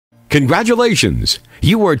Congratulations!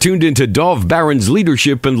 You are tuned into Dov Baron's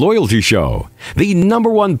Leadership and Loyalty Show, the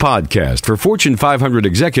 #1 podcast for Fortune 500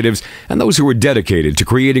 executives and those who are dedicated to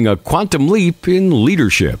creating a quantum leap in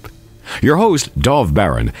leadership. Your host, Dov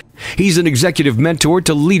Baron. He's an executive mentor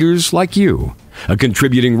to leaders like you, a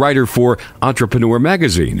contributing writer for Entrepreneur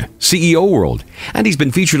Magazine, CEO World, and he's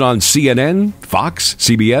been featured on CNN, Fox,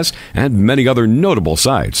 CBS, and many other notable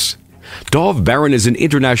sites. Dov Baron is an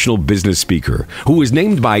international business speaker who was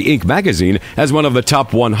named by Inc. magazine as one of the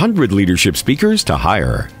top 100 leadership speakers to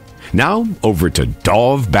hire. Now, over to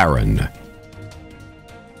Dov Baron.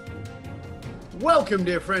 Welcome,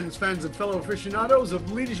 dear friends, fans, and fellow aficionados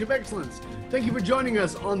of leadership excellence. Thank you for joining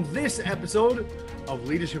us on this episode of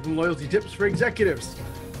Leadership and Loyalty Tips for Executives.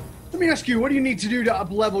 Let me ask you, what do you need to do to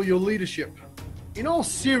up-level your leadership? In all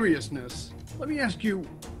seriousness, let me ask you,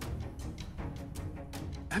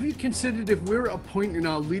 have you considered if we're at a point in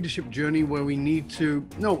our leadership journey where we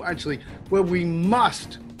where we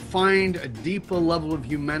must find a deeper level of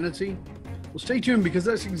humanity? Well, stay tuned because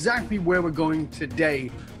that's exactly where we're going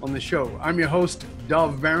today on the show. I'm your host,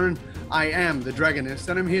 Dov Baron. I am the Dragonist,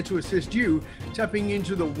 and I'm here to assist you tapping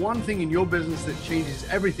into the one thing in your business that changes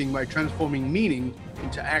everything by transforming meaning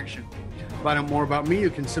into action. To find out more about me, you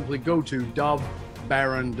can simply go to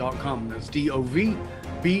dovbaron.com. That's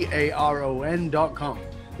DOVBARON.com.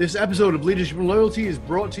 This episode of Leadership and Loyalty is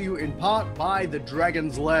brought to you in part by the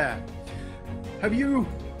Dragon's Lair. Have you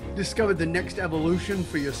discovered the next evolution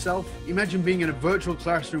for yourself? Imagine being in a virtual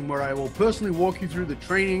classroom where I will personally walk you through the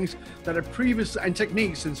trainings that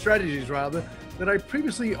techniques and strategies that I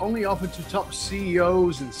previously only offered to top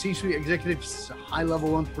CEOs and C-suite executives,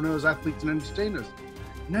 high-level entrepreneurs, athletes, and entertainers.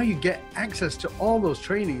 Now you get access to all those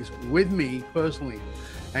trainings with me personally,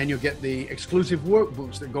 and you'll get the exclusive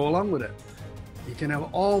workbooks that go along with it. You can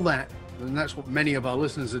have all that, and that's what many of our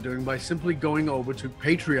listeners are doing by simply going over to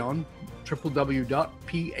Patreon,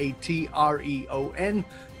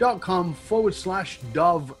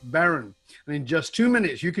 www.patreon.com/Dov Baron. And in just 2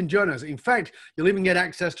 minutes, you can join us. In fact, you'll even get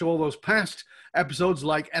access to all those past episodes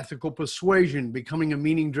like Ethical Persuasion, Becoming a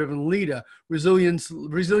Meaning-Driven Leader, Resilient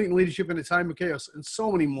Leadership in a Time of Chaos, and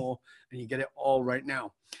so many more. And you get it all right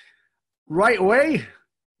now. Right away,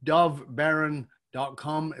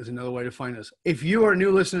 dovbaron.com is another way to find us. If you are a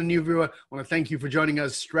new listener, new viewer, I want to thank you for joining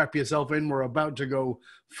us. Strap yourself in. We're about to go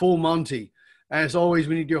full Monty. As always,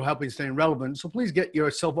 we need your help in staying relevant. So please get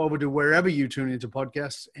yourself over to wherever you tune into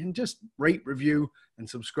podcasts and just rate, review, and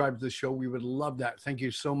subscribe to the show. We would love that. Thank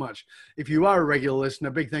you so much. If you are a regular listener,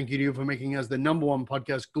 a big thank you to you for making us the #1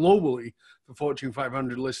 podcast globally for Fortune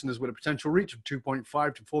 500 listeners with a potential reach of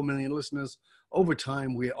 2.5 to 4 million listeners. Over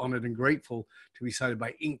time, we are honored and grateful to be cited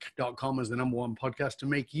by Inc.com as the #1 podcast to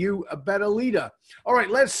make you a better leader. All right,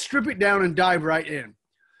 let's strip it down and dive right in.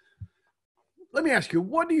 Let me ask you,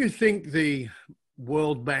 what do you think the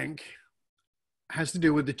World Bank has to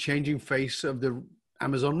do with the changing face of the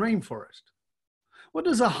Amazon rainforest? What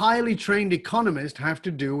does a highly trained economist have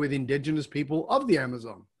to do with indigenous people of the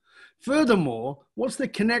Amazon? Furthermore, what's the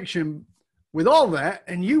connection with all that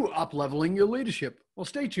and you up-leveling your leadership? Well,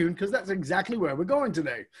 stay tuned because that's exactly where we're going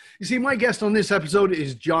today. You see, my guest on this episode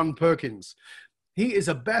is John Perkins. He is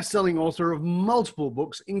a best-selling author of multiple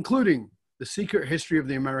books, including The Secret History of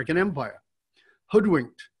the American Empire,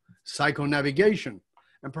 Hoodwinked, Psychonavigation,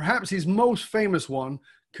 and perhaps his most famous one,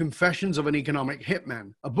 Confessions of an Economic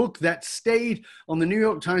Hitman, a book that stayed on the New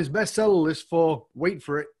York Times bestseller list for, wait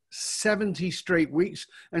for it, 70 straight weeks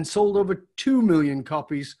and sold over 2 million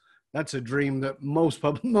copies. That's a dream that most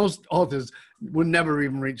authors would never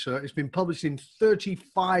even reach. It's been published in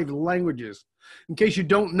 35 languages. In case you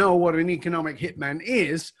don't know what an economic hitman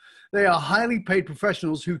is, they are highly paid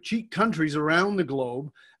professionals who cheat countries around the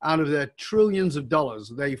globe out of their trillions of dollars.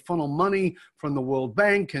 They funnel money from the World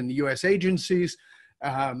Bank and the US agencies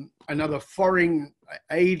and other foreign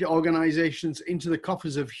aid organizations into the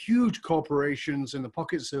coffers of huge corporations in the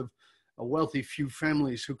pockets of a wealthy few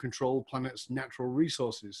families who control the planet's natural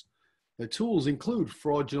resources. The tools include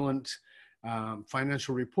fraudulent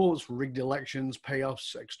financial reports, rigged elections,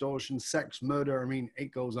 payoffs, extortion, sex, murder. I mean,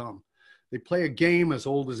 it goes on. They play a game as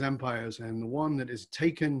old as empires, and the one that is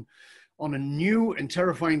taken on a new and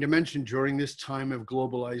terrifying dimension during this time of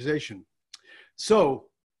globalization. So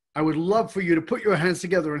I would love for you to put your hands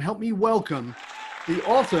together and help me welcome the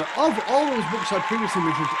author of all those books I previously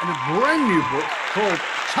mentioned and a brand new book called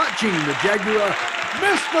Touching the Jaguar,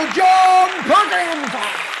 Mr. John Perkins.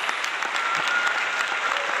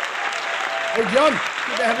 Hey, John,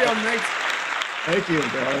 good to have you on, mate. Thank you, Bill.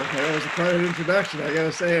 That was quite an introduction, I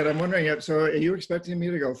gotta say it. I'm wondering, so are you expecting me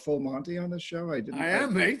to go full Monty on this show? I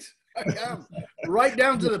am, mate. I am. Right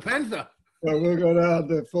down to the Panther. So we'll go down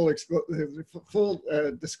to full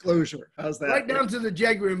disclosure. How's that? Right down to the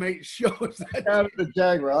Jaguar, mate. Shows that. Down to the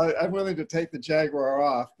Jaguar. I'm willing to take the Jaguar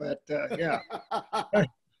off, but yeah.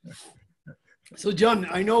 So, John,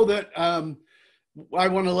 I know that I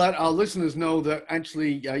want to let our listeners know that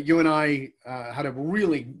actually you and I had a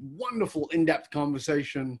really wonderful in-depth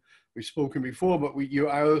conversation. We've spoken before, but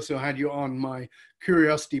I also had you on my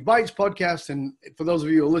Curiosity Bites podcast. And for those of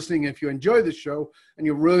you who are listening, if you enjoy this show and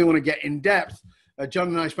you really want to get in depth, John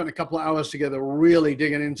and I spent a couple of hours together really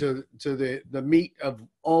digging into the meat of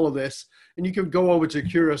all of this. And you can go over to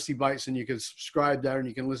Curiosity Bites and you can subscribe there and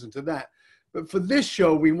you can listen to that. But for this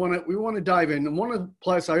show, we want to dive in. And one of the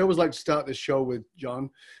places I always like to start this show with, John,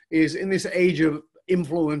 is in this age of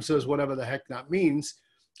influencers, whatever the heck that means,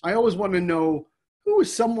 I always want to know, who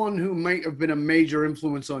is someone who might have been a major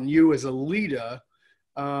influence on you as a leader,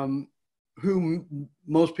 who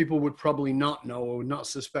most people would probably not know or not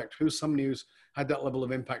suspect? Who's somebody who's had that level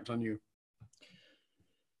of impact on you?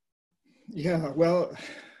 Yeah, well,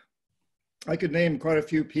 I could name quite a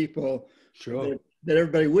few people Sure. that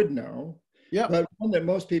everybody would know. Yeah. But one that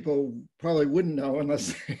most people probably wouldn't know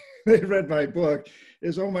unless they read my book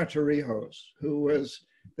is Omar Torrijos, who was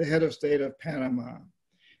the head of state of Panama.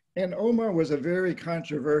 And Omar was a very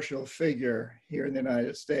controversial figure here in the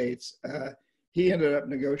United States. He ended up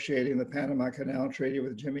negotiating the Panama Canal Treaty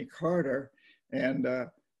with Jimmy Carter and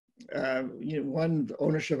won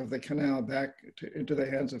ownership of the canal back into the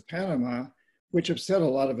hands of Panama, which upset a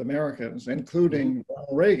lot of Americans, including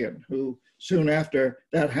Ronald Reagan, who soon after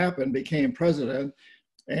that happened became president.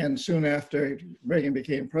 And soon after Reagan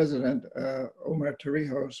became president, Omar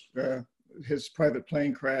Torrijos, his private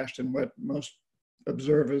plane crashed in what most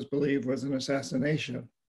observers believe was an assassination.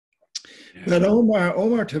 Yeah. But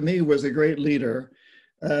Omar to me was a great leader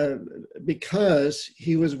because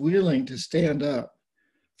he was willing to stand up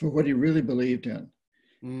for what he really believed in.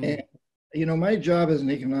 And, you know, my job as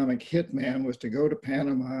an economic hitman was to go to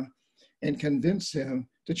Panama and convince him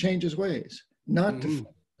to change his ways, not to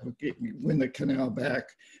win the canal back.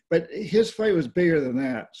 But his fight was bigger than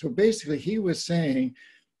that. So basically he was saying,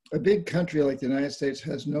 a big country like the United States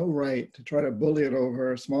has no right to try to bully it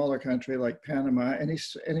over a smaller country like Panama. And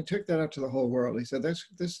he took that up to the whole world. He said,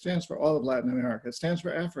 this stands for all of Latin America. It stands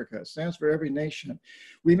for Africa. It stands for every nation.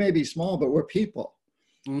 We may be small, but we're people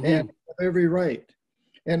and have every right.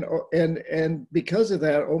 And because of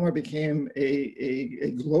that, Omar became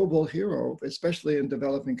a global hero, especially in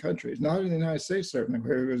developing countries, not in the United States, certainly,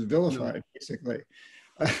 where he was vilified, basically.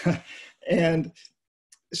 And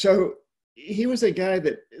so he was a guy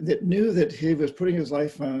that knew that he was putting his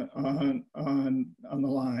life on the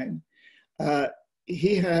line.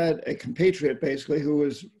 He had a compatriot, basically, who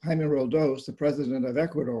was Jaime Roldos, the president of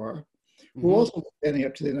Ecuador, who also was standing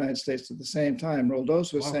up to the United States at the same time.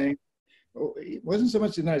 Roldos was saying, it wasn't so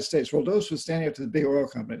much the United States. Roldos was standing up to the big oil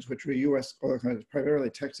companies, which were U.S. oil companies, primarily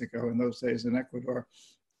Texaco in those days in Ecuador,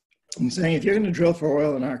 and saying, if you're going to drill for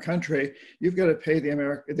oil in our country, you've got to pay the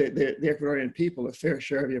Ecuadorian people a fair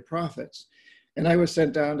share of your profits. And I was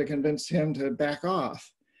sent down to convince him to back off.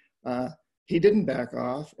 He didn't back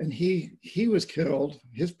off, and he was killed.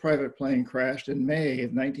 His private plane crashed in May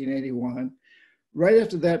of 1981. Right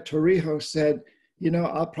after that, Torrijos said, you know,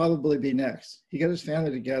 I'll probably be next. He got his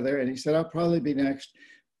family together, and he said, I'll probably be next.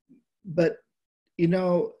 But, you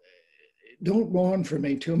know, don't mourn for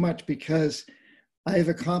me too much, because I've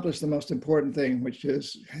accomplished the most important thing, which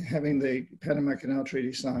is having the Panama Canal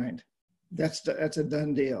Treaty signed. That's a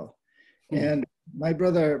done deal. And my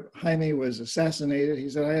brother Jaime was assassinated. He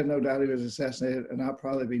said, I have no doubt he was assassinated, and I'll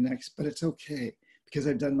probably be next, but it's okay because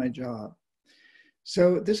I've done my job.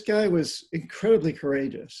 So this guy was incredibly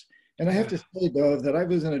courageous. And I have to say, though, that I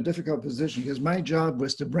was in a difficult position because my job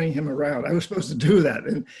was to bring him around. I was supposed to do that.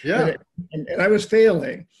 And I was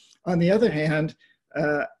failing. On the other hand,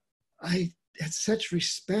 I had such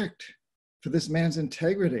respect for this man's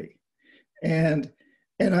integrity. And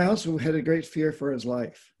I also had a great fear for his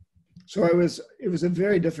life. So it was a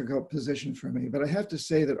very difficult position for me. But I have to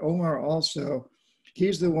say that Omar also,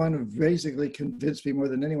 he's the one who basically convinced me more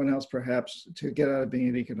than anyone else, perhaps, to get out of being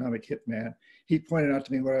an economic hitman. He pointed out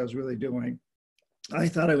to me what I was really doing. I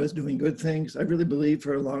thought I was doing good things. I really believed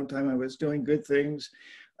for a long time I was doing good things.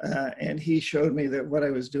 And he showed me that what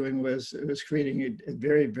I was doing was creating a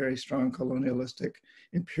very, very strong colonialistic,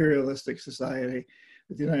 imperialistic society.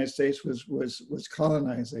 The United States was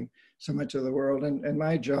colonizing so much of the world. And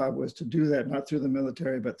my job was to do that, not through the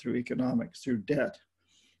military, but through economics, through debt.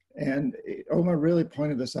 And Omar really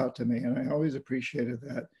pointed this out to me, and I always appreciated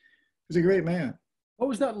that. He's a great man. What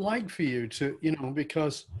was that like for you to,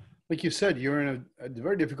 because like you said, you're in a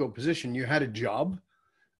very difficult position. You had a job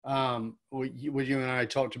what you and I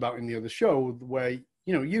talked about in the other show, where,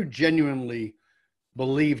 you know, you genuinely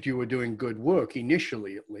believed you were doing good work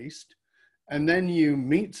initially, at least. And then you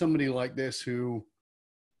meet somebody like this who,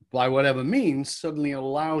 by whatever means, suddenly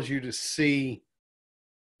allows you to see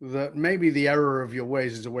that maybe the error of your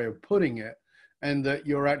ways is a way of putting it, and that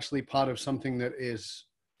you're actually part of something that is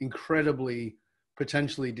incredibly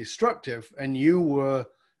potentially destructive. And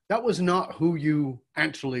that was not who you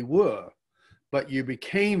actually were, but you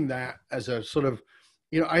became that as a sort of,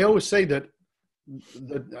 you know, I always say that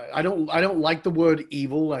I don't like the word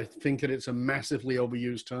evil. I think that it's a massively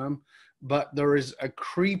overused term, but there is a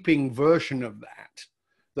creeping version of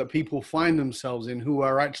that people find themselves in, who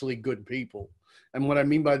are actually good people. And what I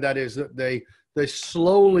mean by that is that they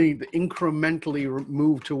slowly, incrementally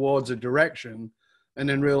move towards a direction and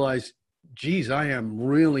then realize, geez, I am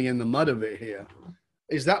really in the mud of it here.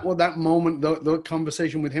 Is that what that moment, the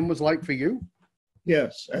conversation with him was like for you?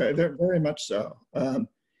 Yes, very much so.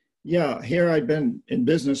 Yeah, here I'd been in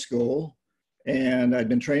business school, and I'd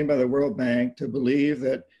been trained by the World Bank to believe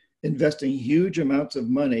that investing huge amounts of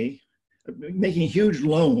money, making huge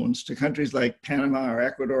loans to countries like Panama or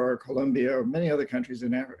Ecuador or Colombia or many other countries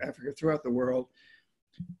in Africa throughout the world,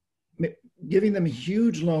 giving them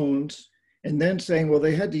huge loans and then saying, well,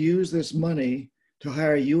 they had to use this money to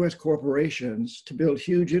hire US corporations to build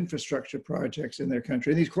huge infrastructure projects in their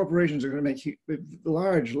country. And these corporations are going to make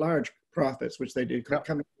large profits, which they did,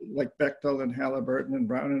 coming like Bechtel and Halliburton and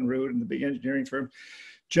Brown and Root and the big engineering firm,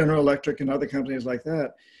 General Electric and other companies like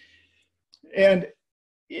that. And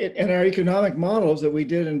our economic models that we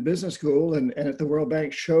did in business school and at the World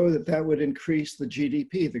Bank show that would increase the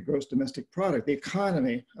GDP, the gross domestic product, the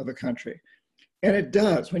economy of a country. And it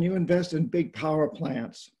does. When you invest in big power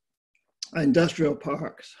plants, industrial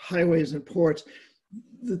parks, highways and ports,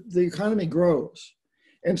 the economy grows.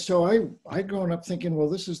 And so I'd grown up thinking, well,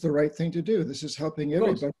 this is the right thing to do. This is helping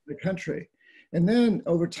everybody in the country. And then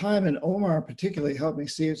over time, and Omar particularly helped me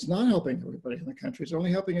see it's not helping everybody in the country. It's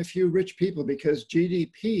only helping a few rich people, because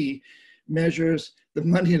GDP measures the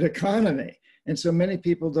moneyed economy. And so many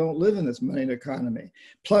people don't live in this moneyed economy.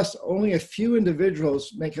 Plus, only a few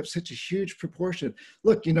individuals make up such a huge proportion.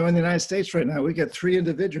 Look, you know, in the United States right now, we get 3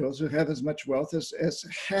 individuals who have as much wealth as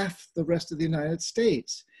half the rest of the United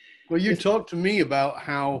States. Well, you talked to me about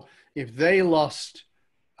how if they lost,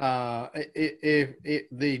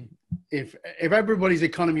 if everybody's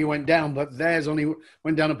economy went down, but theirs only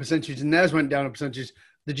went down a percentage and theirs went down a percentage,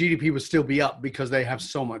 the GDP would still be up because they have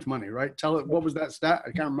so much money, right? Tell it, what was that stat?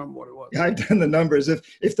 I can't remember what it was. Yeah, I've done the numbers.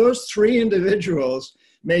 If those 3 individuals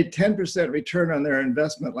made 10% return on their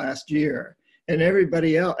investment last year, and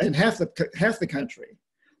everybody else, and half the country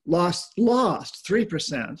lost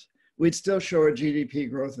 3%, we'd still show a GDP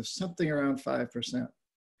growth of something around 5%.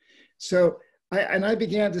 So I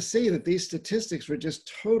began to see that these statistics were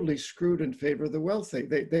just totally screwed in favor of the wealthy.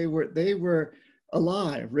 They were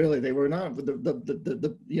alive, really. They were not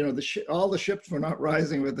all the ships were not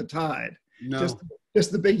rising with the tide. No.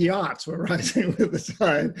 Just the big yachts were rising with the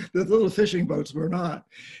tide. The little fishing boats were not.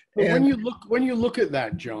 But when you look at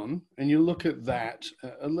that, John, and you look at that,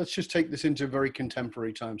 let's just take this into very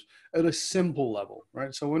contemporary times at a simple level,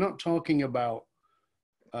 right? So we're not talking about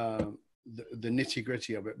the nitty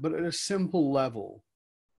gritty of it, but at a simple level,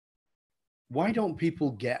 why don't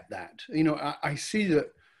people get that? You know, I see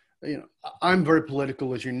that, you know, I'm very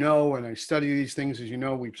political, as you know, and I study these things, as you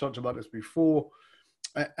know, we've talked about this before.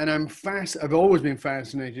 And I've always been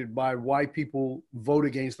fascinated by why people vote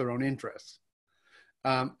against their own interests.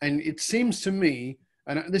 And it seems to me,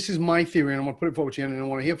 and this is my theory, and I'm going to put it forward to you, and I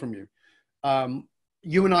want to hear from you.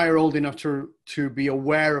 You and I are old enough to be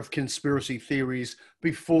aware of conspiracy theories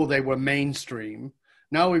before they were mainstream.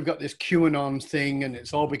 Now we've got this QAnon thing, and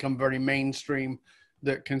it's all become very mainstream,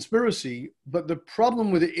 that conspiracy. But the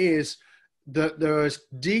problem with it is that there is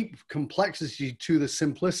deep complexity to the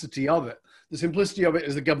simplicity of it. The simplicity of it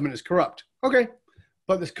is the government is corrupt. Okay,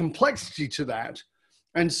 but there's complexity to that.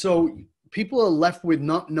 And so people are left with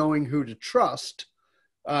not knowing who to trust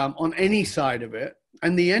on any side of it,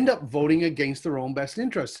 and they end up voting against their own best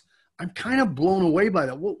interests. I'm kind of blown away by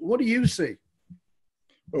that. What do you see?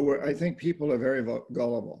 Well, I think people are very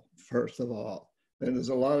gullible, first of all. And there's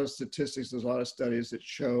a lot of statistics, there's a lot of studies that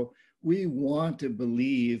show we want to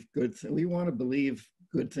believe we want to believe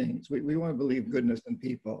good things. We want to believe goodness in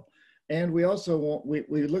people. And we also we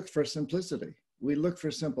look for simplicity. We look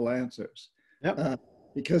for simple answers. Yep.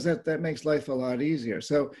 Because that makes life a lot easier.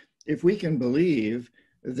 So if we can believe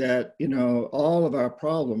that, you know, all of our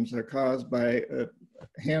problems are caused by a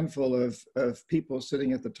handful of people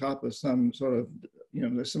sitting at the top of some sort of, you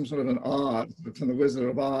know, there's some sort of an Oz from the Wizard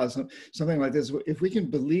of Oz, something like this. If we can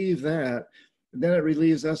believe that, then it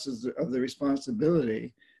relieves us of the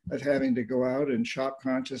responsibility of having to go out and shop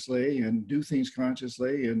consciously and do things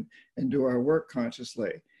consciously and do our work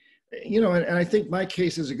consciously. You know, and I think my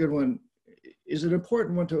case is a good one, is an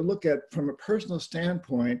important one to look at from a personal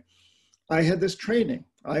standpoint. I had this training.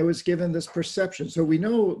 I was given this perception. So we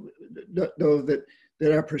know, though, that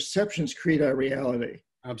our perceptions create our reality.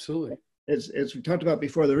 Absolutely. As we talked about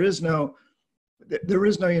before, there is no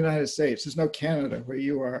United States. There's no Canada where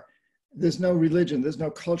you are. There's no religion. There's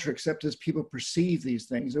no culture except as people perceive these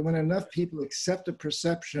things. And when enough people accept a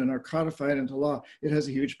perception or codify it into law, it has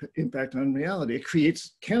a huge impact on reality. It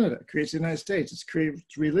creates Canada, it creates the United States, it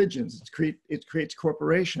creates religions, it creates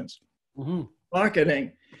corporations. Mm-hmm.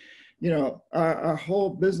 Marketing. You know, our whole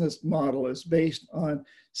business model is based on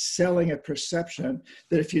selling a perception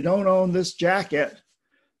that if you don't own this jacket,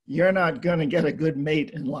 you're not going to get a good mate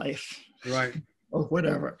in life. Right. Or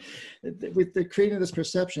whatever. With creating this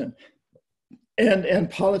perception. And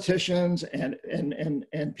politicians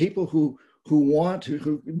and people who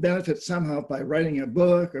benefit somehow by writing a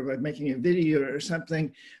book or by making a video or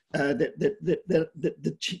something that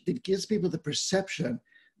gives people the perception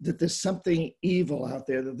that there's something evil out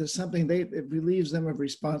there, that there's something it relieves them of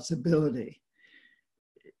responsibility.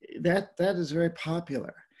 That is very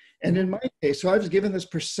popular. And in my case, so I was given this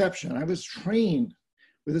perception. I was trained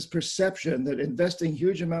with this perception that investing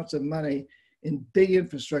huge amounts of money in big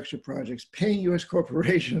infrastructure projects, paying US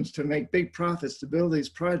corporations to make big profits to build these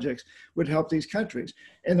projects would help these countries.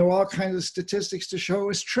 And there were all kinds of statistics to show it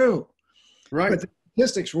was true. Right. But the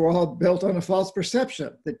statistics were all built on a false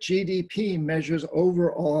perception that GDP measures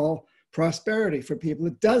overall prosperity for people.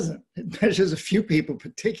 It doesn't. It measures a few people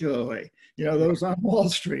particularly, you know, those on Wall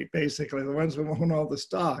Street, basically, the ones who own all the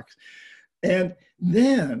stocks. And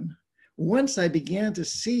then once I began to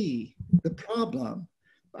see the problem,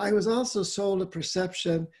 I was also sold a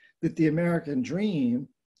perception that the American dream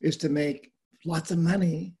is to make lots of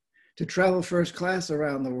money, to travel first class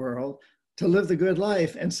around the world, to live the good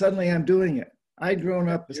life, and suddenly I'm doing it. I'd grown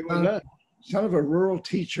up as son of a rural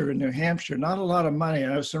teacher in New Hampshire, not a lot of money.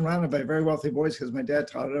 And I was surrounded by very wealthy boys because my dad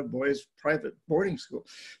taught at a boys' private boarding school.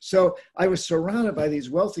 So I was surrounded by these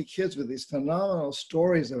wealthy kids with these phenomenal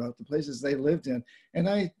stories about the places they lived in. And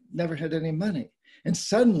I never had any money. And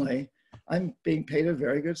suddenly I'm being paid a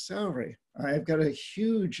very good salary. I've got a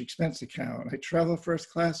huge expense account. I travel first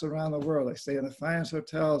class around the world. I stay in the finest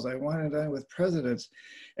hotels. I wine and dine with presidents.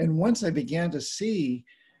 And once I began to see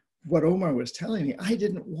what Omar was telling me, I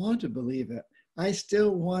didn't want to believe it. I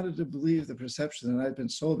still wanted to believe the perception that I'd been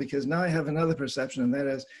sold, because now I have another perception, and that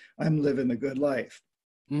is I'm living the good life.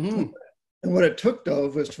 Mm-hmm. And what it took,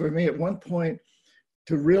 Dove, was for me at one point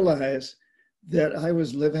to realize that I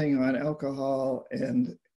was living on alcohol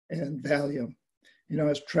and Valium. You know, I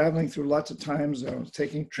was traveling through lots of time zones,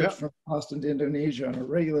 taking trips from Austin to Indonesia on a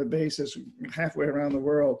regular basis, halfway around the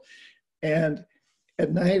world. And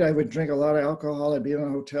at night, I would drink a lot of alcohol. I'd be in a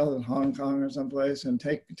hotel in Hong Kong or someplace and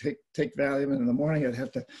take Valium. And in the morning, I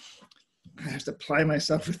have to ply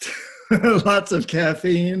myself with lots of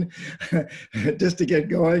caffeine just to get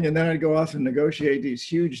going. And then I'd go off and negotiate these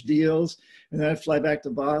huge deals. And then I'd fly back to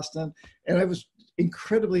Boston. And I was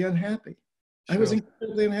incredibly unhappy. Sure. I was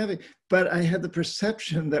incredibly unhappy. But I had the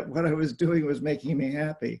perception that what I was doing was making me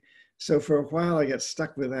happy. So for a while, I got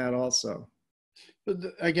stuck with that also. But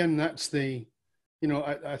again, that's the... You know,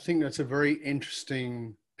 I think that's a very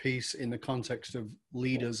interesting piece in the context of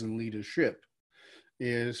leaders and leadership,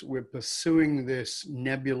 is we're pursuing this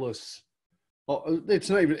nebulous, it's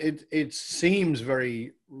not even, it seems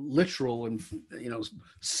very literal and, you know,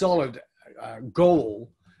 solid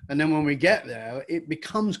goal. And then when we get there, it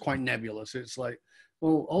becomes quite nebulous. It's like,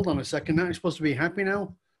 well, hold on a second, now you're supposed to be happy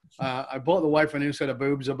now? I bought the wife a new set of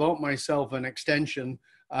boobs. I bought myself an extension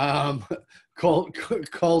called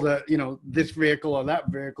you know, this vehicle or that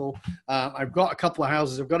vehicle. I've got a couple of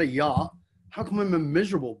houses. I've got a yacht. How come I'm a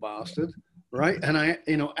miserable bastard, right? And I,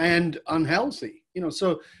 you know, and unhealthy, you know.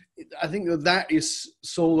 So I think that is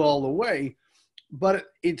sold all the way. But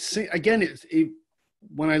it's again,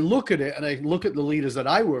 when I look at it and I look at the leaders that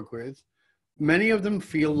I work with, many of them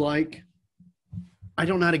feel like, I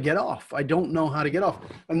don't know how to get off. I don't know how to get off.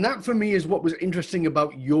 And that for me is what was interesting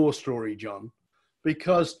about your story, John,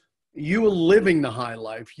 because you were living the high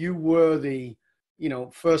life. You were the, you know,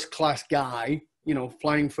 first class guy, you know,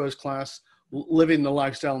 flying first class, living the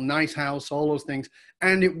lifestyle, nice house, all those things.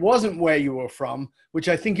 And it wasn't where you were from, which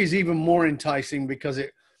I think is even more enticing because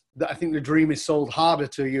I think the dream is sold harder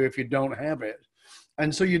to you if you don't have it.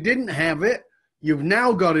 And so you didn't have it. You've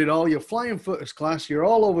now got it all. You're flying first class. You're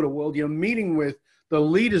all over the world. You're meeting with the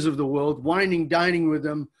leaders of the world, wining, dining with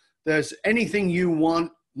them. There's anything you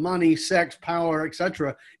want, money, sex, power,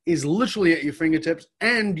 etc., is literally at your fingertips.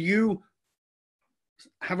 And you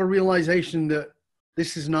have a realization that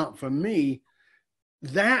this is not for me.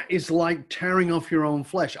 That is like tearing off your own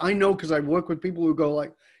flesh. I know, because I work with people who go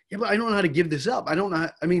like, yeah, but I don't know how to give this up. I don't know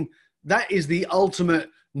how, I mean, that is the ultimate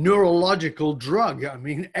neurological drug. I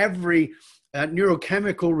mean, every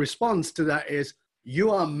neurochemical response to that is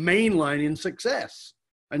you are mainlining success,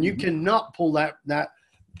 and you cannot pull that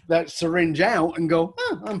syringe out and go,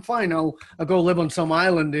 oh, I'm fine. I'll go live on some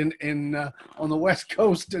island on the West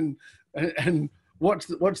Coast and watch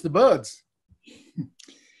the birds.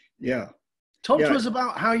 Yeah. Talk to us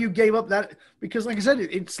about how you gave up that, because like I said,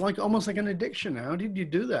 it's like almost like an addiction. How did you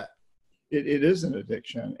do that? It is an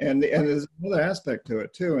addiction. And there's another aspect to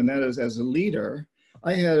it too. And that is, as a leader,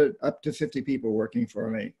 I had up to 50 people working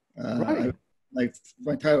for me. Right.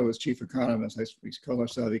 My title was chief economist. We call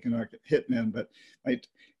ourselves Economic Hitman, but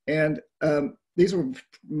these were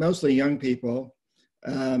mostly young people.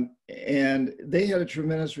 And they had a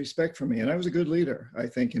tremendous respect for me. And I was a good leader, I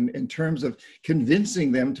think, in terms of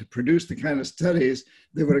convincing them to produce the kind of studies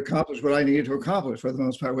that would accomplish what I needed to accomplish for the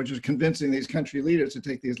most part, which was convincing these country leaders to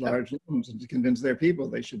take these large loans and to convince their people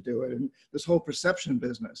they should do it. And this whole perception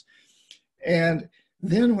business. And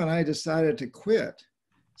then when I decided to quit,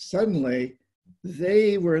 suddenly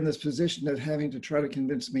they were in this position of having to try to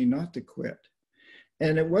convince me not to quit.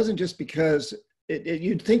 And it wasn't just because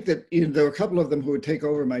you'd think that there were a couple of them who would take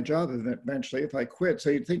over my job eventually if I quit. So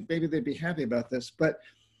you'd think maybe they'd be happy about this, but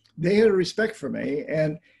they had a respect for me,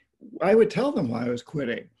 and I would tell them why I was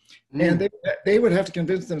quitting. And they would have to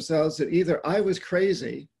convince themselves that either I was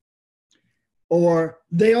crazy or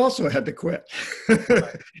they also had to quit.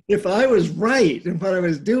 If I was right in what I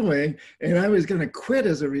was doing and I was going to quit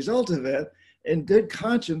as a result of it, in good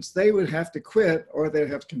conscience, they would have to quit, or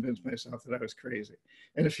they'd have to convince myself that I was crazy.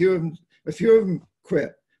 And a few of them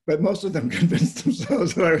quit, but most of them convinced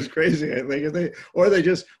themselves that I was crazy, I think, or they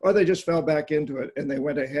just fell back into it and they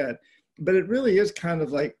went ahead. But it really is kind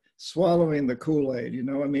of like swallowing the Kool-Aid, you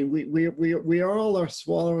know. I mean, we all are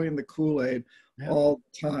swallowing the Kool-Aid all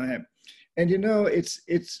the time. And you know, it's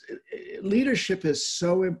leadership is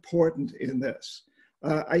so important in this.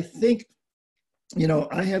 I think, you know,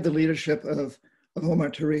 I had the leadership of Omar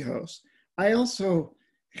Torrijos. I also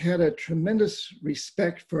had a tremendous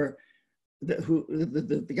respect for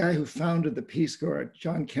the guy who founded the Peace Corps,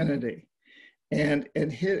 John Kennedy. And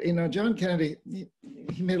you know, John Kennedy,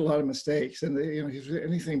 he made a lot of mistakes, and you know, he was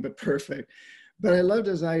anything but perfect. But I loved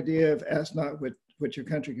his idea of ask not what your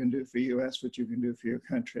country can do for you, ask what you can do for your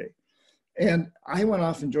country. And I went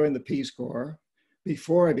off and joined the Peace Corps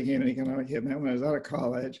before I became an economic hitman, when I was out of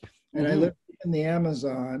college. And I lived in the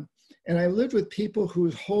Amazon, and I lived with people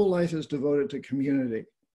whose whole life is devoted to community.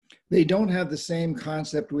 They don't have the same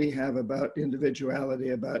concept we have about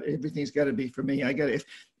individuality, about everything's got to be for me. If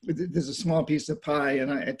there's a small piece of pie,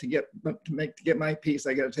 and to get my piece,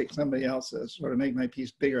 I got to take somebody else's, or to make my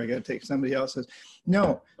piece bigger, I got to take somebody else's.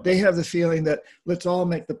 No, they have the feeling that let's all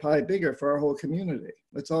make the pie bigger for our whole community.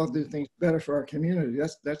 Let's all do things better for our community.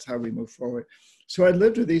 That's how we move forward. So I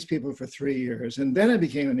lived with these people for 3 years, and then I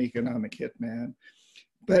became an economic hitman.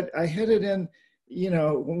 But I headed in, you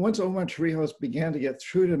know, once Omar Torrijos began to get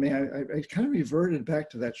through to me, I kind of reverted back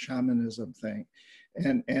to that shamanism thing,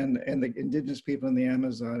 and the indigenous people in the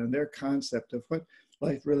Amazon and their concept of what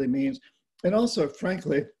life really means. And also,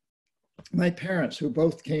 frankly, my parents, who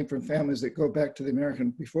both came from families that go back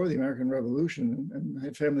to before the American Revolution, and my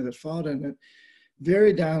family that fought in it,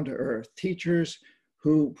 very down to earth, teachers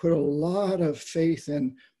who put a lot of faith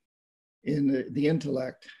in the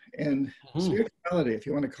intellect and spirituality, if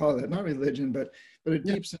you want to call it, not religion, but a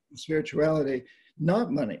deep sense of spirituality,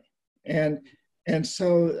 not money. And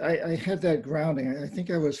so I had that grounding. I think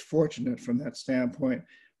I was fortunate from that standpoint.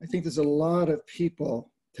 I think there's a lot of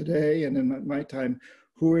people today and in my time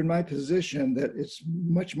who are in my position that it's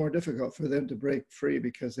much more difficult for them to break free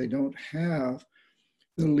because they don't have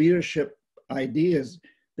the leadership ideas.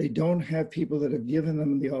 They don't have people that have given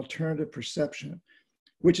them the alternative perception,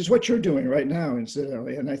 which is what you're doing right now,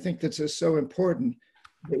 incidentally. And I think that's just so important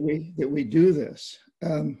that we do this.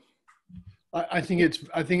 I think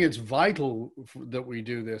it's vital that we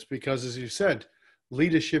do this because, as you said,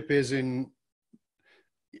 leadership is in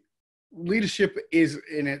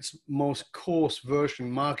its most coarse version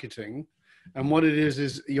marketing, and what it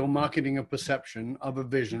is you're marketing a perception of a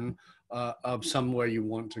vision of somewhere you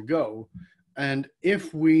want to go. And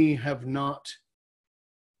if we have not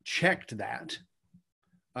checked that.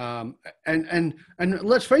 And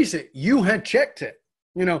let's face it, you had checked it.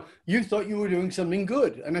 You know, you thought you were doing something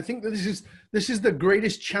good. And I think that this is the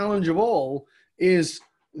greatest challenge of all, is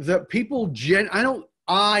that people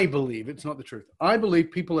I believe, it's not the truth, I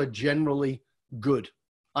believe people are generally good.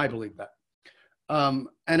 I believe that.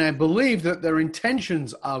 And I believe that their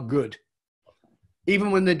intentions are good,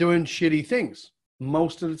 even when they're doing shitty things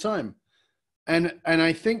most of the time. And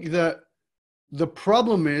I think that the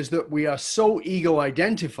problem is that we are so ego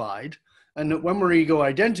identified, and that when we're ego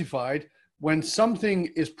identified, when something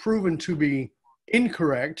is proven to be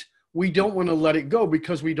incorrect, we don't want to let it go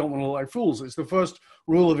because we don't want to look like fools. It's the first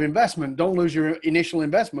rule of investment. Don't lose your initial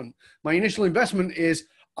investment. My initial investment is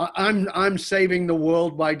I'm saving the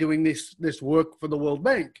world by doing this work for the World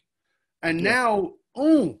Bank. And now,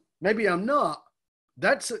 maybe I'm not.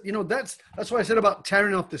 That's why I said about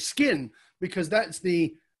tearing off the skin, because that's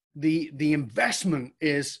the investment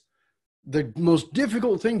is the most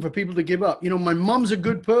difficult thing for people to give up. You know, my mom's a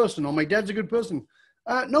good person or my dad's a good person.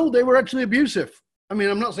 No, they were actually abusive. I mean,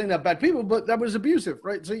 I'm not saying they're bad people, but that was abusive,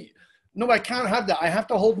 right? So no, I can't have that. I have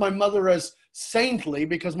to hold my mother as saintly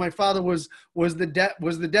because my father was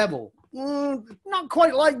the devil. Not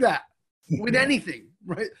quite like that with anything,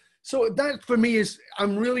 right? So that for me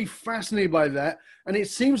I'm really fascinated by that. And it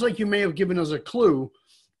seems like you may have given us a clue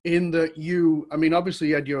in that obviously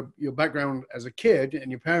you had your background as a kid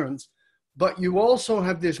and your parents, but you also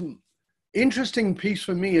have this interesting piece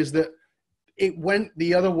for me, is that it went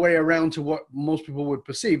the other way around to what most people would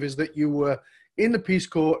perceive, is that you were in the Peace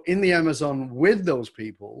Corps, in the Amazon with those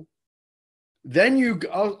people. Then you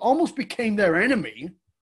almost became their enemy,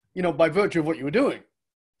 by virtue of what you were doing.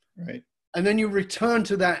 Right. And then you return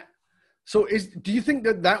to that. So do you think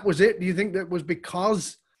that was it? Do you think that was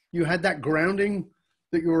because you had that grounding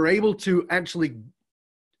that you were able to actually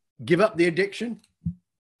give up the addiction?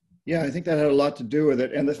 Yeah, I think that had a lot to do with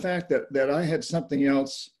it. And the fact that I had something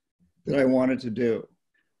else that I wanted to do.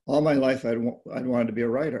 All my life, I'd wanted to be a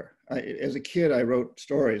writer. As a kid, I wrote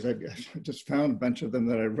stories. I just found a bunch of them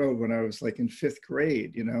that I wrote when I was like in 5th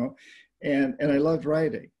grade, and I loved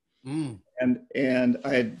writing. And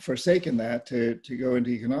I had forsaken that to go into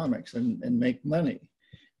economics and make money.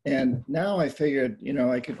 And now I figured,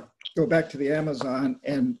 I could go back to the Amazon,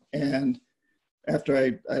 and after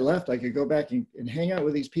I left, I could go back and hang out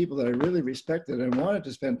with these people that I really respected and wanted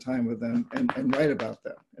to spend time with them and write about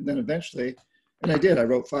them. And then eventually, and I did, I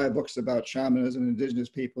wrote 5 books about shamanism and indigenous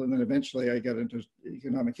people. And then eventually I got into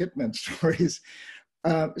Economic Hitman stories.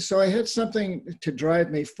 So I had something to drive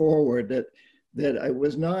me forward that I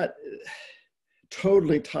was not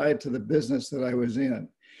totally tied to the business that I was in.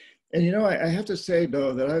 And, I have to say,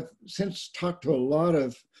 though, that I've since talked to a lot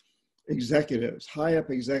of executives, high up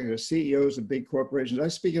executives, CEOs of big corporations. I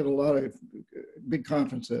speak at a lot of big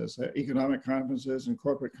conferences, economic conferences and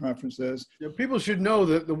corporate conferences. People should know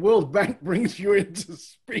that the World Bank brings you in to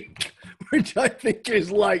speak, which I think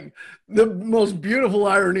is like the most beautiful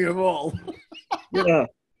irony of all.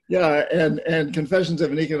 Yeah, and Confessions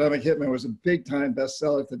of an Economic Hitman was a big-time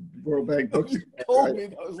bestseller at the World Bank Books. You told me,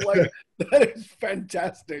 I was like, that is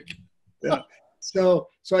fantastic. Yeah, so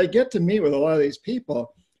I get to meet with a lot of these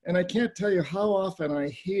people, and I can't tell you how often I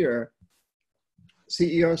hear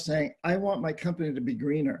CEOs saying, I want my company to be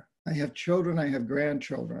greener. I have children, I have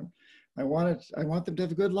grandchildren. I want them to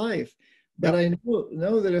have a good life. But I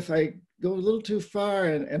know that if I go a little too far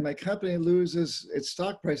and my company loses, its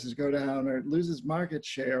stock prices go down, or it loses market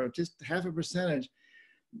share, or just half a percentage,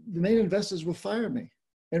 the main investors will fire me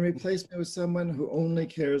and replace me with someone who only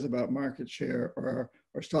cares about market share or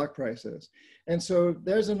stock prices. And so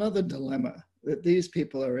there's another dilemma that these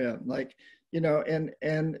people are in, like,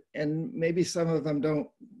 and maybe some of them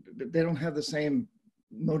don't have the same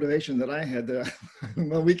motivation that I had. That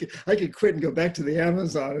I could quit and go back to the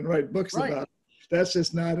Amazon and write books about it. That's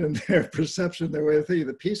just not in their perception, their way of thinking.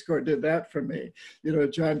 The Peace Corps did that for me.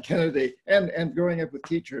 John Kennedy and growing up with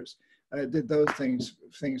teachers did those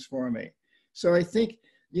things for me. So I think,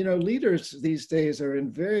 leaders these days are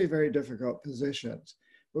in very, very difficult positions.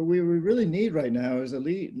 What we really need right now is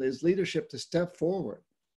leadership to step forward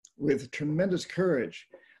with tremendous courage.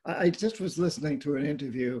 I just was listening to an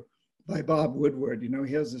interview by Bob Woodward.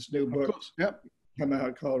 He has this new book come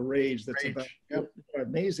out called Rage that's about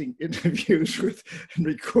amazing interviews and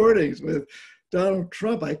recordings with Donald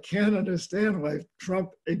Trump. I can't understand why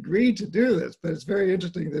Trump agreed to do this, but it's very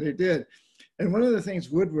interesting that he did. And one of the things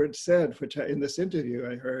Woodward said, which in this interview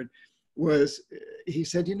I heard, was he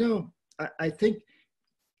said, I think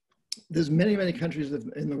there's many, many countries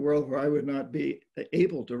in the world where I would not be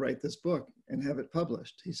able to write this book and have it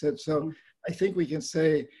published. He said, so I think we can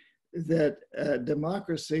say that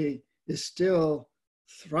democracy is still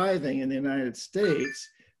thriving in the United States,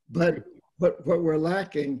 but what we're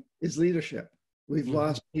lacking is leadership. We've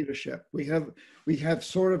lost leadership. We have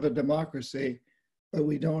sort of a democracy, but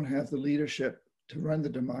we don't have the leadership to run the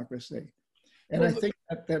democracy. And I think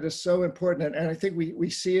that is so important. And I think we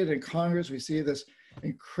see it in Congress. We see this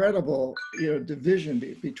incredible, division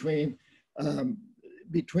between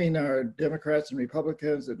our Democrats and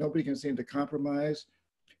Republicans that nobody can seem to compromise.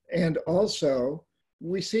 And also,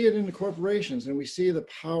 we see it in the corporations, and we see the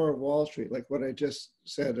power of Wall Street, like what I just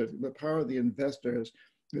said, the power of the investors,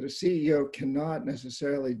 that a CEO cannot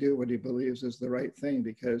necessarily do what he believes is the right thing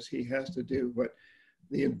because he has to do what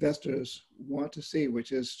the investors want to see,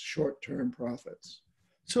 which is short-term profits.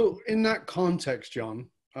 So in that context, John,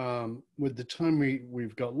 with the time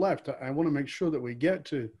we've got left, I want to make sure that we get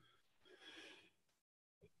to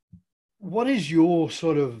what is your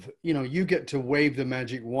sort of, you get to wave the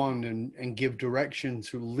magic wand and give direction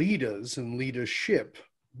to leaders and leadership,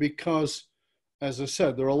 because as I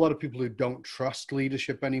said, there are a lot of people who don't trust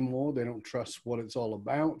leadership anymore. They don't trust what it's all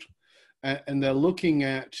about. And they're looking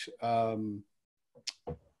at,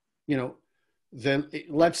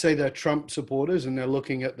 let's say they're Trump supporters and they're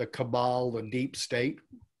looking at the cabal, the deep state,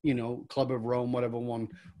 Club of Rome, whatever one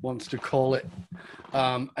wants to call it.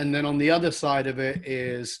 And then on the other side of it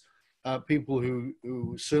is people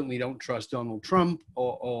who certainly don't trust Donald Trump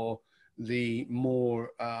or the more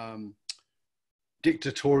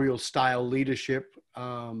dictatorial style leadership.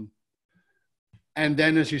 And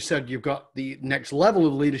then, as you said, you've got the next level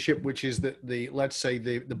of leadership, which is let's say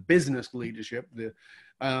the business leadership,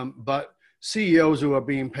 but CEOs who are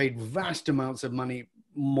being paid vast amounts of money,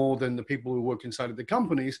 more than the people who work inside of the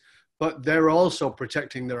companies, but they're also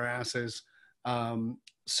protecting their asses.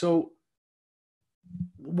 So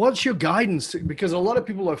what's your guidance? Because a lot of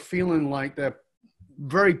people are feeling like they're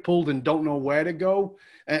very pulled and don't know where to go.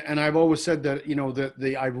 And I've always said that,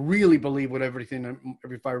 I really believe with everything,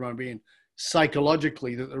 every fiber around being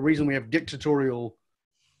psychologically, that the reason we have dictatorial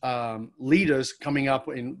leaders coming up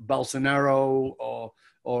in Bolsonaro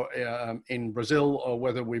or in Brazil, or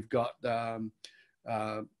whether we've got the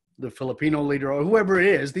Filipino leader or whoever it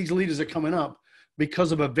is, these leaders are coming up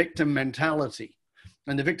because of a victim mentality.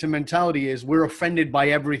 And the victim mentality is we're offended by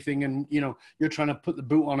everything, and you're trying to put the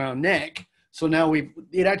boot on our neck. So now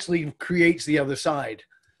it actually creates the other side.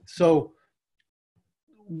 So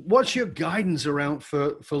what's your guidance around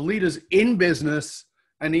for leaders in business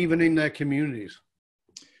and even in their communities?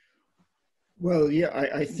 Well, yeah,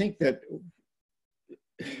 I think that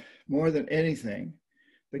more than anything,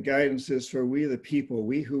 the guidance is for we the people,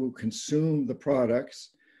 we who consume the products,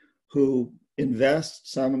 who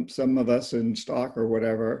invest, some of us in stock or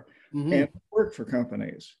whatever, and work for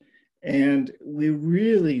companies. And we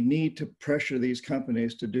really need to pressure these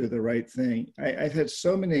companies to do the right thing. I've had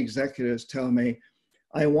so many executives tell me,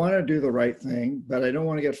 I want to do the right thing, but I don't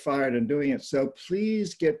want to get fired in doing it. So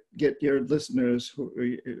please get your listeners,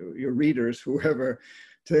 your readers, whoever,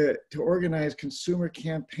 to organize consumer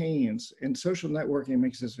campaigns. And social networking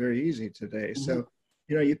makes this very easy today. So,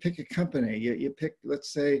 you pick a company, you pick,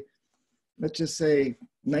 let's just say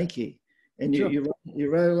Nike. And you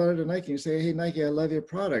write a letter to Nike and you say, hey, Nike, I love your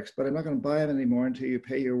products, but I'm not going to buy them anymore until you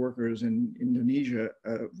pay your workers in Indonesia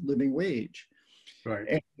a living wage.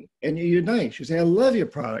 Right. And you're nice. You say, I love your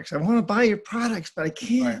products. I want to buy your products, but I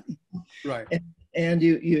can't. Right. And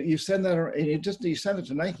you send that, and you send it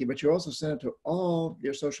to Nike, but you also send it to all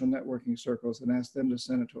your social networking circles and ask them to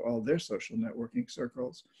send it to all their social networking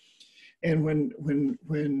circles. And when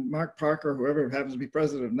Mark Parker, whoever happens to be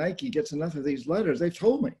president of Nike, gets enough of these letters, they've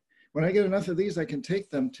told me, when I get enough of these, I can take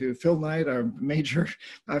them to Phil Knight, our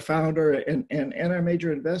founder, and our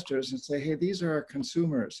major investors, and say, hey, these are our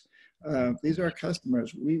consumers. These are our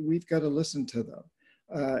customers. We've got to listen to them.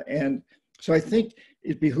 And so I think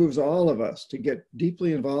it behooves all of us to get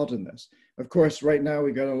deeply involved in this. Of course, right now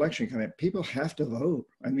we've got an election coming. People have to vote.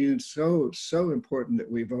 I mean, it's so important that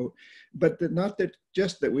we vote, but not that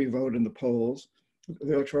just that we vote in the polls,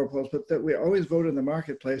 the electoral polls, but that we always vote in the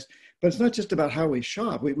marketplace. But it's not just about how we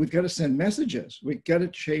shop. We've got to send messages. We've got to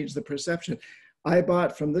change the perception. I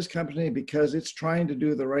bought from this company because it's trying to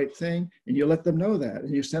do the right thing, and you let them know that,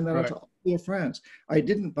 and you send that out to all your friends. I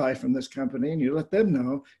didn't buy from this company, and you let them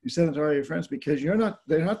know. You send it to all your friends because they're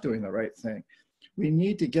not doing the right thing. We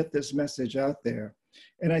need to get this message out there.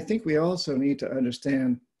 And I think we also need to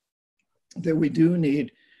understand that we do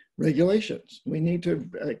need regulations. We need to,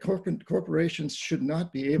 corporations should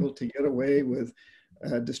not be able to get away with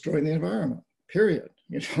destroying the environment, period.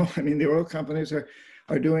 I mean, the oil companies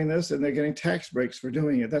are doing this, and they're getting tax breaks for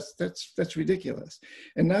doing it. That's ridiculous.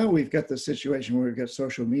 And now we've got the situation where we've got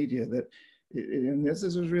social media that, and this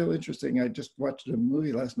is real interesting. I just watched a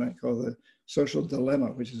movie last night called The Social Dilemma,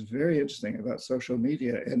 which is very interesting about social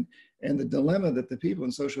media and the dilemma that the people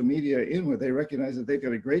in social media are in, where they recognize that they've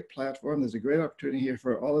got a great platform. There's a great opportunity here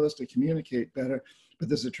for all of us to communicate better, but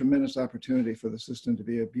there's a tremendous opportunity for the system to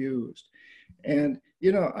be abused. And,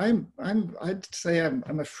 you know, I'd say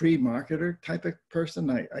I'm a free marketer type of person.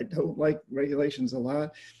 I don't like regulations a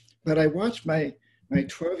lot, but I watched my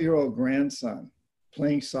 12-year-old grandson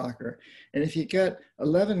playing soccer. And if you get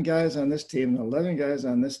 11 guys on this team and 11 guys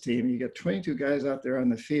on this team, you get 22 guys out there on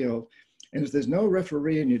the field. And if there's no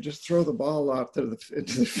referee and you just throw the ball out into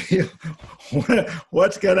the field,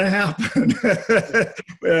 what's going to happen?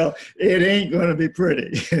 Well, it ain't going to be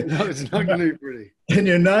pretty. No, it's not going to be pretty. And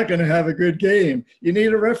you're not going to have a good game. You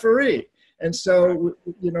need a referee. And so,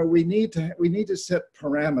 you know, we need to set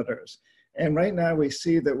parameters. And right now we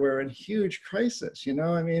see that we're in huge crisis. You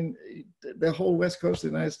know, I mean, the whole West Coast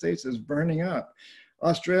of the United States is burning up.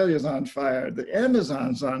 Australia's on fire. The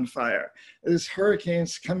Amazon's on fire. There's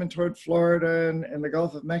hurricanes coming toward Florida and the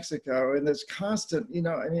Gulf of Mexico. And there's constant, you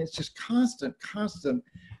know, I mean, it's just constant.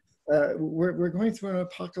 We're going through an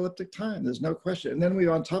apocalyptic time. There's no question. And then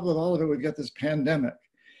on top of all of it, we've got this pandemic.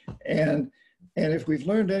 And if we've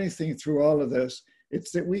learned anything through all of this,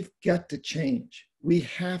 it's that we've got to change. We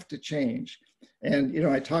have to change. And, you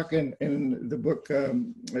know, I talk in the book,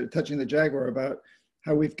 Touching the Jaguar, about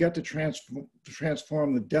how we've got to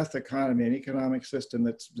transform the death economy, an economic system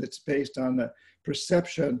that's based on the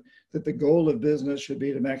perception that the goal of business should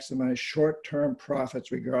be to maximize short-term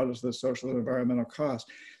profits regardless of the social and environmental cost.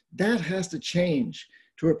 That has to change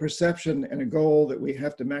to a perception and a goal that we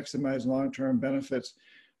have to maximize long-term benefits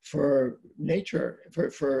for nature,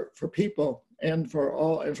 for people, and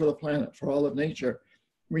for the planet, for all of nature.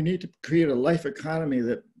 We need to create a life economy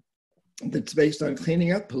that's based on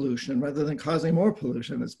cleaning up pollution rather than causing more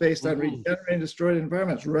pollution. It's based on regenerating destroyed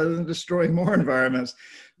environments rather than destroying more environments,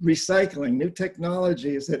 recycling, new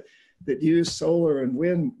technologies that use solar and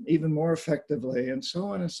wind even more effectively, and so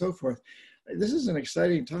on and so forth. This is an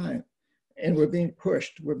exciting time, and we're being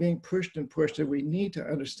pushed. We're being pushed, and we need to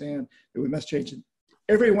understand that we must change it.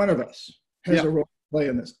 Every one of us has a role to play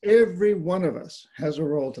in this. Every one of us has a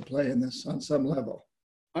role to play in this on some level.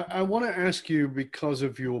 I want to ask you, because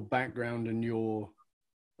of your background and your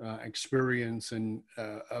experience and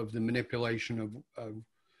of the manipulation of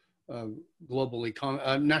global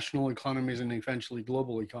national economies and eventually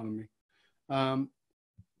global economy.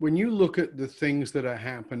 When you look at the things that are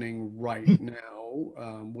happening right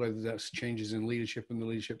now, whether that's changes in leadership and the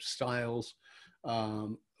leadership styles,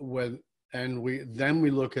 and we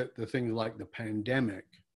look at the things like the pandemic,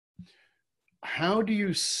 how do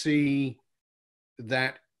you see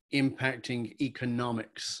that impacting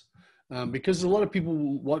economics? Because there's a lot of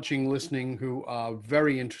people watching, listening, who are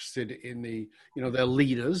very interested in their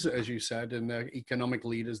leaders, as you said, and their economic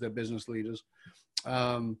leaders, their business leaders,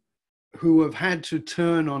 who have had to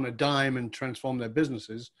turn on a dime and transform their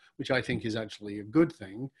businesses, which I think is actually a good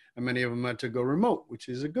thing. And many of them had to go remote, which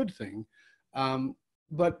is a good thing.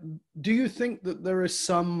 But do you think that there is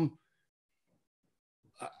some,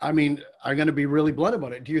 I mean, I'm going to be really blunt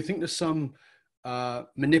about it. Do you think there's some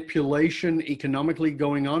manipulation economically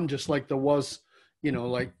going on, just like there was,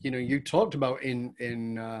 you talked about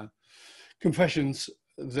in Confessions,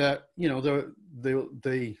 that,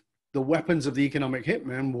 the weapons of the economic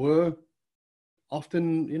hitman were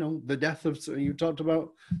often, the death of, you talked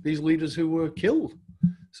about these leaders who were killed.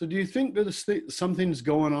 So do you think that something's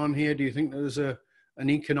going on here? Do you think there's an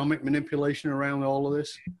economic manipulation around all of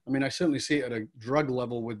this? I mean, I certainly see it at a drug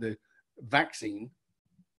level with the vaccine.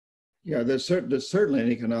 Yeah, there's certainly an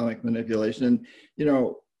economic manipulation. And,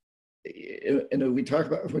 we talk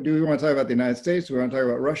about, do we want to talk about the United States? Do we want to talk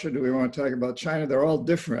about Russia? Do we want to talk about China? They're all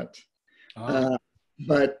different.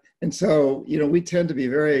 And so, we tend to be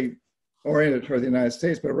very oriented toward the United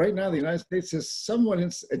States, but right now the United States is somewhat,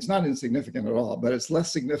 it's not insignificant at all, but it's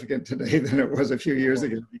less significant today than it was a few years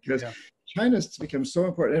ago, because China's become so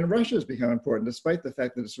important, and Russia's become important, despite the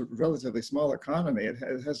fact that it's a relatively small economy. It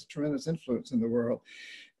has a tremendous influence in the world.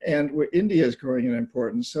 And where India is growing in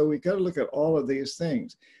importance. So we've got to look at all of these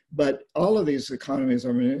things. But all of these economies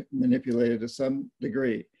are manipulated to some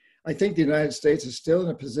degree. I think the United States is still in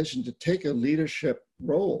a position to take a leadership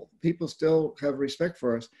role. People still have respect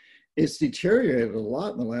for us. It's deteriorated a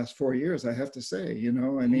lot in the last 4 years, I have to say. I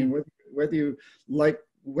mean, whether you like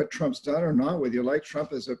what Trump's done or not, whether you like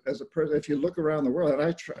Trump as a person, if you look around the world,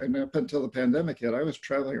 and up until the pandemic hit, I was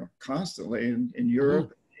traveling constantly in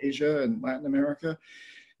Europe, Asia, and Latin America.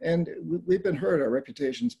 And we've been hurt, our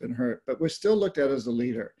reputation's been hurt, but we're still looked at as a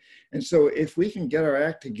leader. And so if we can get our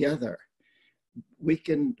act together, we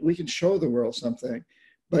can show the world something.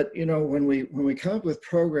 But when we come up with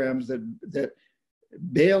programs that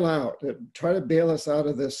bail out, that try to bail us out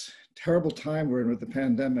of this terrible time we're in with the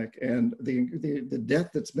pandemic and the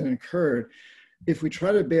debt that's been incurred, if we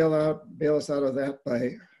try to bail us out of that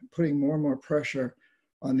by putting more and more pressure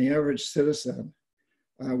on the average citizen,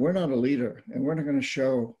 we're not a leader, and we're not going to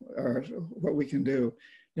show what we can do.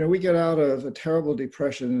 We get out of a terrible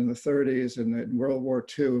depression in the 30s and in World War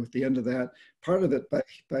II at the end of that, part of it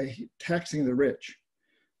by taxing the rich,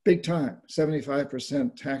 big time,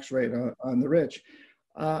 75% tax rate on the rich.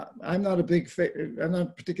 I'm not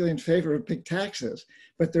particularly in favor of big taxes,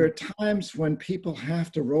 but there are times when people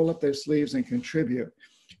have to roll up their sleeves and contribute.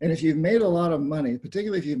 And if you've made a lot of money,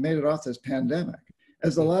 particularly if you've made it off this pandemic,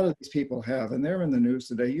 as a lot of these people have, and they're in the news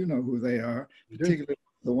today, you know who they are, particularly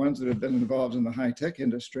the ones that have been involved in the high-tech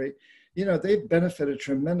industry, they've benefited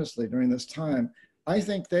tremendously during this time. I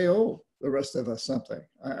think they owe the rest of us something.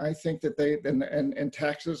 I think that and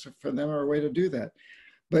taxes for them are a way to do that.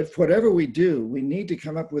 But whatever we do, we need to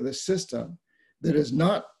come up with a system that is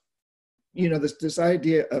not, this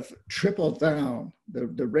idea of triple down,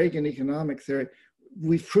 the Reagan economic theory.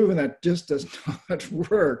 We've proven that just does not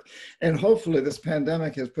work. And hopefully this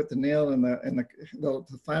pandemic has put the nail in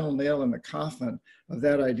the final nail in the coffin of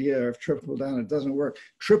that idea of triple down. It doesn't work.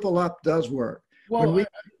 Triple up does work. Well,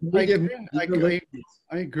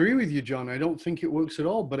 I agree with you, John. I don't think it works at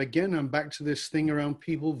all. But again, I'm back to this thing around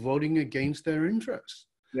people voting against their interests.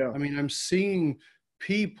 Yeah. I mean, I'm seeing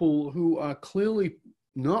people who are clearly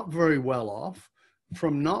not very well off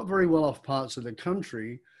from not very well off parts of the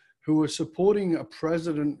country who are supporting a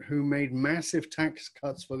president who made massive tax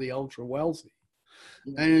cuts for the ultra wealthy,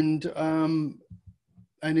 and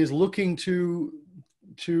is looking to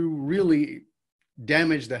really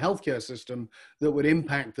damage the healthcare system that would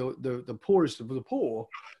impact the poorest of the poor.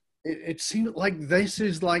 It seems like this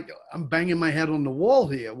is like I'm banging my head on the wall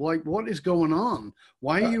here. Like, what is going on?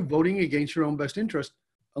 Why are you voting against your own best interest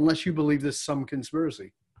unless you believe there's some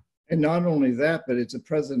conspiracy? And not only that, but it's a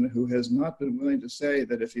president who has not been willing to say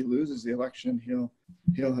that if he loses the election, he'll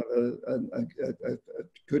have a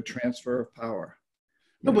good transfer of power.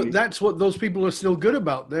 No, but that's what those people are still good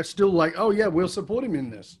about. They're still like, oh yeah, we'll support him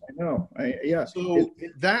in this. I know. Yeah. So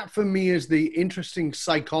that for me is the interesting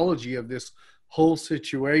psychology of this whole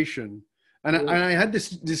situation. And I had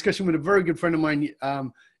this discussion with a very good friend of mine,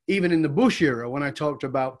 even in the Bush era, when I talked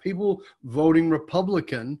about people voting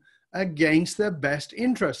Republican against their best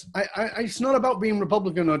interests. It's not about being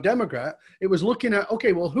Republican or Democrat. It was looking at,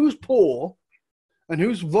 okay, well, who's poor and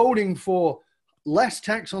who's voting for less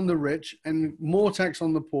tax on the rich and more tax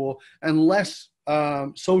on the poor and less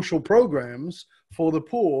social programs for the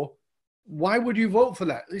poor. Why would you vote for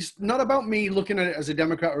that? It's not about me looking at it as a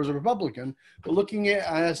Democrat or as a Republican, but looking at it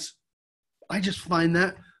as, I just find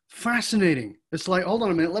that fascinating. It's like, hold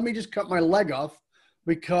on a minute, let me just cut my leg off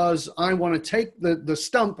because I want to take the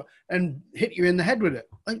stump and hit you in the head with it.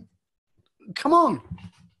 Like, come on.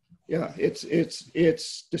 Yeah,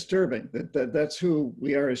 it's disturbing that's who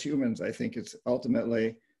we are as humans. I think it's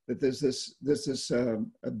ultimately that there's this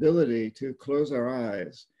ability to close our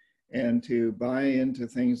eyes and to buy into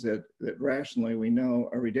things that rationally we know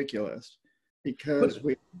are ridiculous, because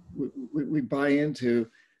we buy into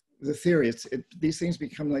the theory. These things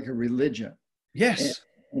become like a religion. Yes.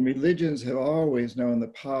 And religions have always known the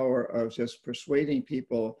power of just persuading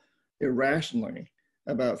people irrationally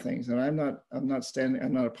about things. And I'm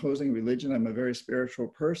not opposing religion. I'm a very spiritual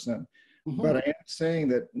person. Mm-hmm. But I am saying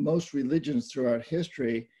that most religions throughout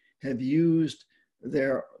history have used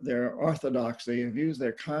their orthodoxy, have used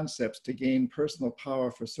their concepts to gain personal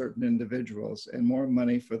power for certain individuals and more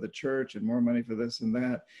money for the church and more money for this and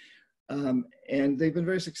that. And they've been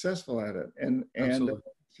very successful at it. And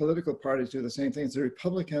political parties do the same things. The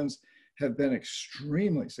Republicans have been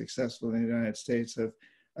extremely successful in the United States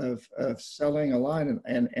of selling a line.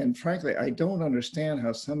 And frankly, I don't understand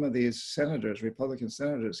how some of these senators, Republican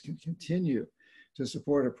senators, can continue to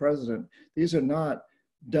support a president. These are not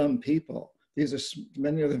dumb people. These are,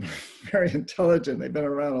 many of them are very intelligent. They've been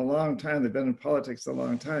around a long time. They've been in politics a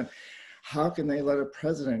long time. How can they let a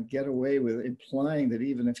president get away with implying that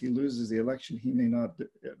even if he loses the election, he may not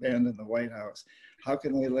abandon the White House? How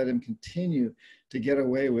can they let him continue to get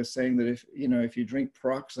away with saying that if you drink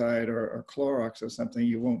peroxide or Clorox or something,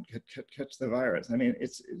 you won't catch the virus? I mean,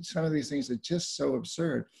 it's some of these things are just so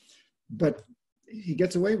absurd, but he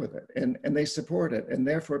gets away with it, and they support it, and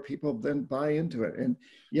therefore people then buy into it. And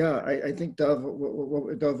yeah, I think, Dov,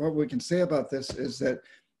 what we can say about this is that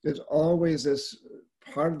there's always this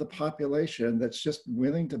part of the population that's just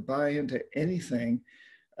willing to buy into anything,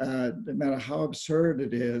 no matter how absurd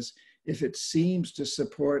it is, if it seems to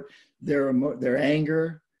support their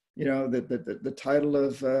anger. You know, the title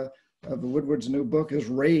of Woodward's new book is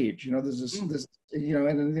Rage. You know, there's this, you know,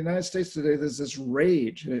 and in the United States today, there's this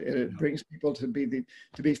rage, and it brings people to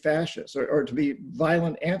be fascists or to be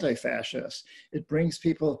violent anti-fascists. It brings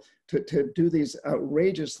people to do these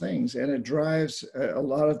outrageous things, and it drives a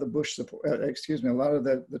lot of the Bush support, a lot of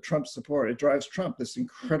the Trump support. It drives Trump, this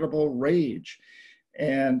incredible rage,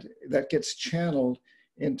 and that gets channeled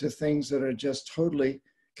into things that are just totally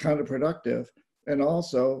counterproductive, and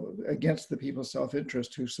also against the people's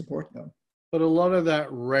self-interest who support them. But a lot of that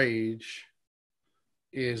rage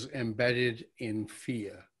is embedded in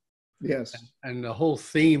fear. Yes. And the whole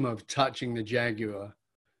theme of Touching the Jaguar,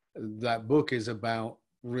 that book is about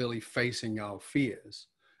really facing our fears.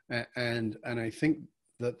 And I think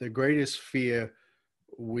that the greatest fear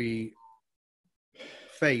we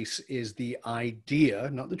face is the idea,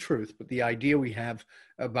 not the truth, but the idea we have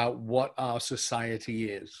about what our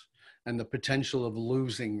society is, and the potential of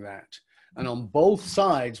losing that. And on both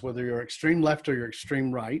sides, whether you're extreme left or you're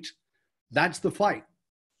extreme right, that's the fight.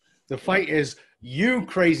 The fight is, you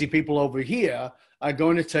crazy people over here are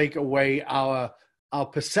going to take away our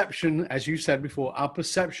perception, as you said before, our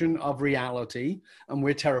perception of reality, and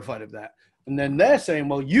we're terrified of that. And then they're saying,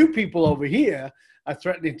 well, you people over here are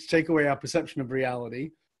threatening to take away our perception of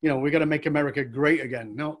reality. You know, we're going to make America great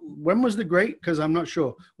again. Now, when was the great? Because I'm not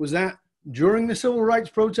sure. Was that during the civil rights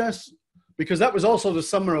protests? Because that was also the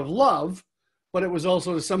summer of love, but it was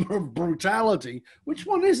also the summer of brutality. Which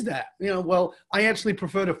one is that? You know, well, I actually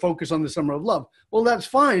prefer to focus on the summer of love. Well, that's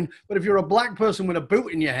fine. But if you're a black person with a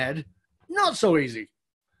boot in your head, not so easy.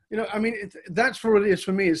 You know, I mean, that's what it is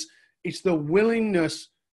for me. It's the willingness,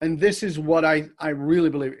 and this is what I really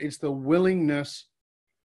believe. It's the willingness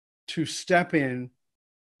to step in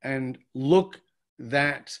and look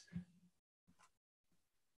that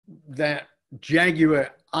jaguar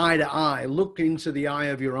eye to eye, look into the eye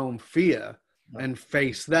of your own fear and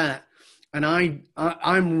face that. And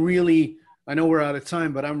I'm really, I know we're out of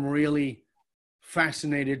time, but I'm really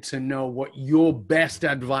fascinated to know what your best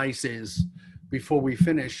advice is before we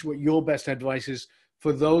finish, what your best advice is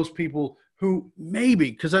for those people who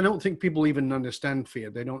maybe, because I don't think people even understand fear.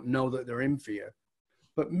 They don't know that they're in fear,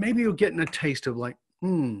 but maybe you're getting a taste of like,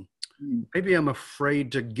 maybe I'm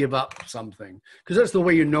afraid to give up something. Because that's the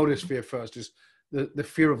way you notice fear first, is the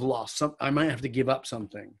fear of loss. I might have to give up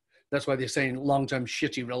something. That's why they're saying long-term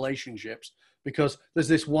shitty relationships, because there's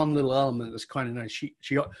this one little element that's kind of nice.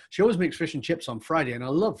 She always makes fish and chips on Friday, and I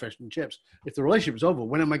love fish and chips. If the relationship's over,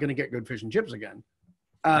 when am I going to get good fish and chips again?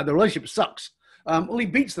 The relationship sucks. Well, he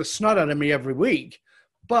beats the snot out of me every week,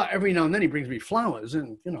 but every now and then he brings me flowers,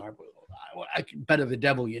 and, you know, I better the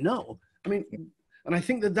devil you know. I mean, and I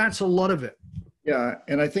think that that's a lot of it. Yeah,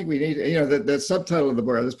 and I think we need, you know, the subtitle of the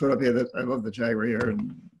book, I just put up here, that I love the Jaguar here,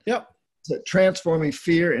 and yep. Transforming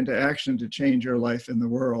fear into action to change your life in the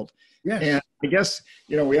world. Yes. And I guess,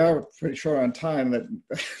 you know, we are pretty short on time, but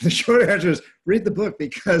the short answer is read the book,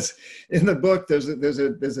 because in the book there's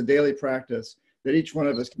a daily practice that each one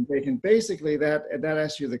of us can take. And basically that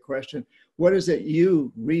asks you the question, what is it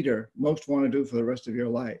you, reader, most want to do for the rest of your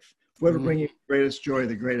life? What will bring you the greatest joy,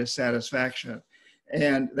 the greatest satisfaction?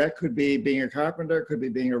 And that could be being a carpenter, it could be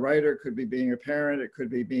being a writer, it could be being a parent, it could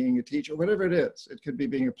be being a teacher, whatever it is. It could be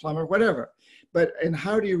being a plumber, whatever. But, and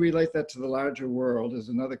how do you relate that to the larger world is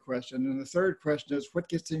another question. And the third question is, what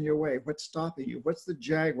gets in your way? What's stopping you? What's the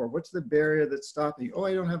jaguar? What's the barrier that's stopping you? Oh,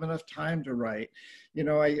 I don't have enough time to write. You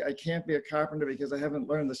know, I can't be a carpenter because I haven't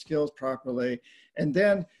learned the skills properly. And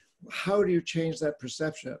then how do you change that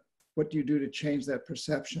perception? What do you do to change that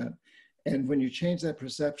perception? And when you change that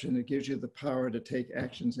perception, it gives you the power to take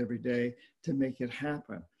actions every day to make it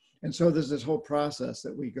happen. And so there's this whole process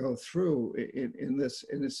that we go through in this,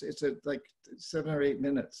 and it's like 7 or 8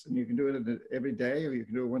 minutes, and you can do it every day, or you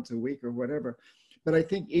can do it once a week or whatever. But I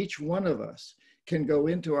think each one of us can go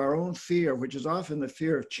into our own fear, which is often the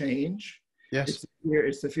fear of change. Yes.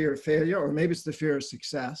 It's the fear of failure, or maybe it's the fear of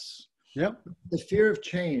success. Yep. The fear of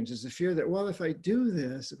change is the fear that, well, if I do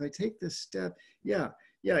this, if I take this step,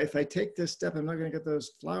 if I take this step, I'm not going to get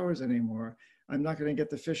those flowers anymore. I'm not going to get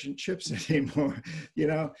the fish and chips anymore, you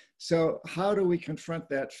know? So how do we confront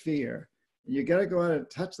that fear? You got to go out and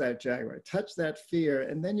touch that jaguar, touch that fear,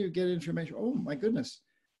 and then you get information. Oh my goodness.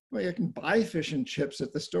 Well, I can buy fish and chips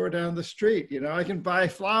at the store down the street. You know, I can buy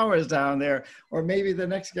flowers down there. Or maybe the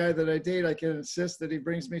next guy that I date, I can insist that he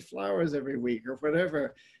brings me flowers every week or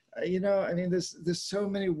whatever. You know, I mean, there's so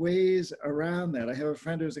many ways around that. I have a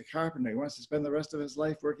friend who's a carpenter. He wants to spend the rest of his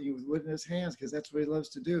life working with wood in his hands because that's what he loves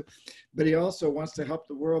to do. But he also wants to help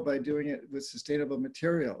the world by doing it with sustainable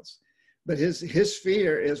materials. But his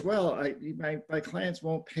fear is, well, my clients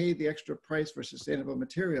won't pay the extra price for sustainable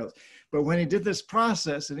materials. But when he did this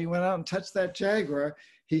process and he went out and touched that Jaguar,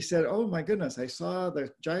 he said, oh my goodness, I saw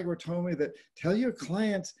the Jaguar told me that tell your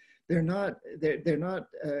clients they're not,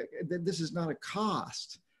 this is not a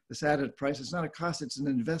cost. This added price, it's not a cost, it's an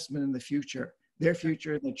investment in the future, their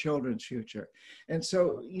future and their children's future. And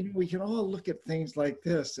so, you know, we can all look at things like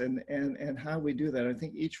this and how we do that. I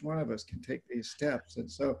think each one of us can take these steps.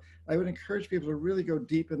 And so I would encourage people to really go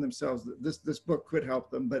deep in themselves. This book could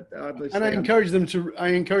help them, but and I encourage them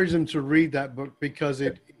to read that book because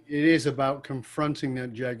it is about confronting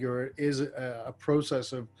that Jaguar. It is a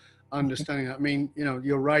process of understanding that. I mean, you know,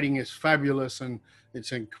 your writing is fabulous and it's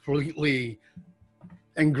completely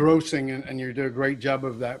engrossing and you do a great job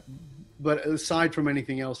of that. But aside from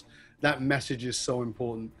anything else, that message is so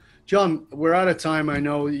important. John, we're out of time. I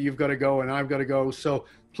know you've got to go and I've got to go. So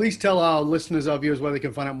please tell our listeners, our viewers, where they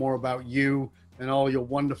can find out more about you and all your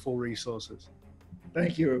wonderful resources.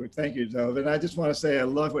 Thank you, Dov. And I just want to say I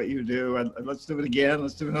love what you do. And let's do it again.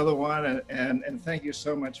 Let's do another one. And thank you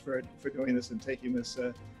so much for doing this and taking this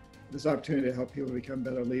opportunity to help people become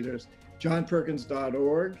better leaders.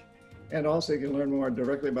 johnperkins.org. And also you can learn more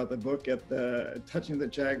directly about the book at the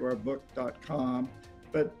touchingthejaguarbook.com.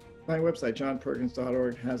 But my website,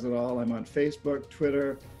 johnperkins.org, has it all. I'm on Facebook,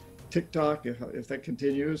 Twitter, TikTok, if that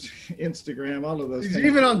continues, Instagram, all of those things. He's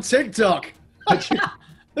even on TikTok. That's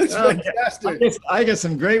fantastic. I get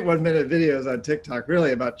some great 1-minute videos on TikTok,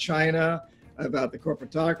 really, about China, about the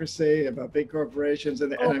corporatocracy, about big corporations.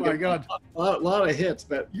 And my God. A lot of hits.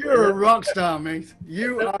 But you're a rock star, mate.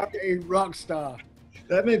 You are a rock star.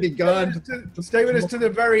 That may be gone. Stay with us to the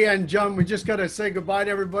very end, John. We just got to say goodbye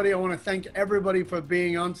to everybody. I want to thank everybody for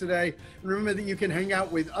being on today. And remember that you can hang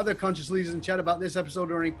out with other conscious leaders and chat about this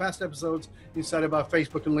episode or any past episodes inside of our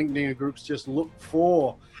Facebook and LinkedIn groups. Just look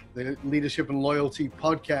for the Leadership and Loyalty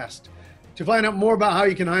podcast. To find out more about how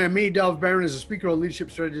you can hire me, Dov Baron, as a speaker or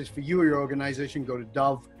leadership strategist for you or your organization, go to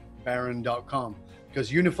dovbaron.com.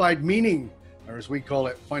 Because unified meaning, or as we call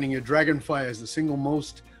it, finding your dragonfly, is the single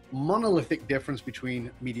most monolithic difference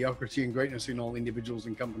between mediocrity and greatness in all individuals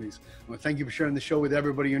and companies. I want to thank you for sharing the show with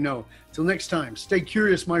everybody you know. Till next time, stay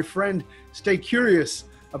curious, my friend. Stay curious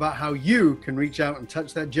about how you can reach out and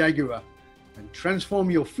touch that Jaguar and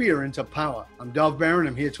transform your fear into power. I'm Dov Baron.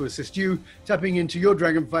 I'm here to assist you tapping into your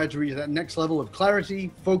dragonfly to reach that next level of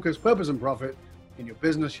clarity, focus, purpose, and profit in your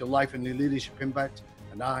business, your life, and your leadership impact.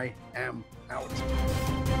 And I am out.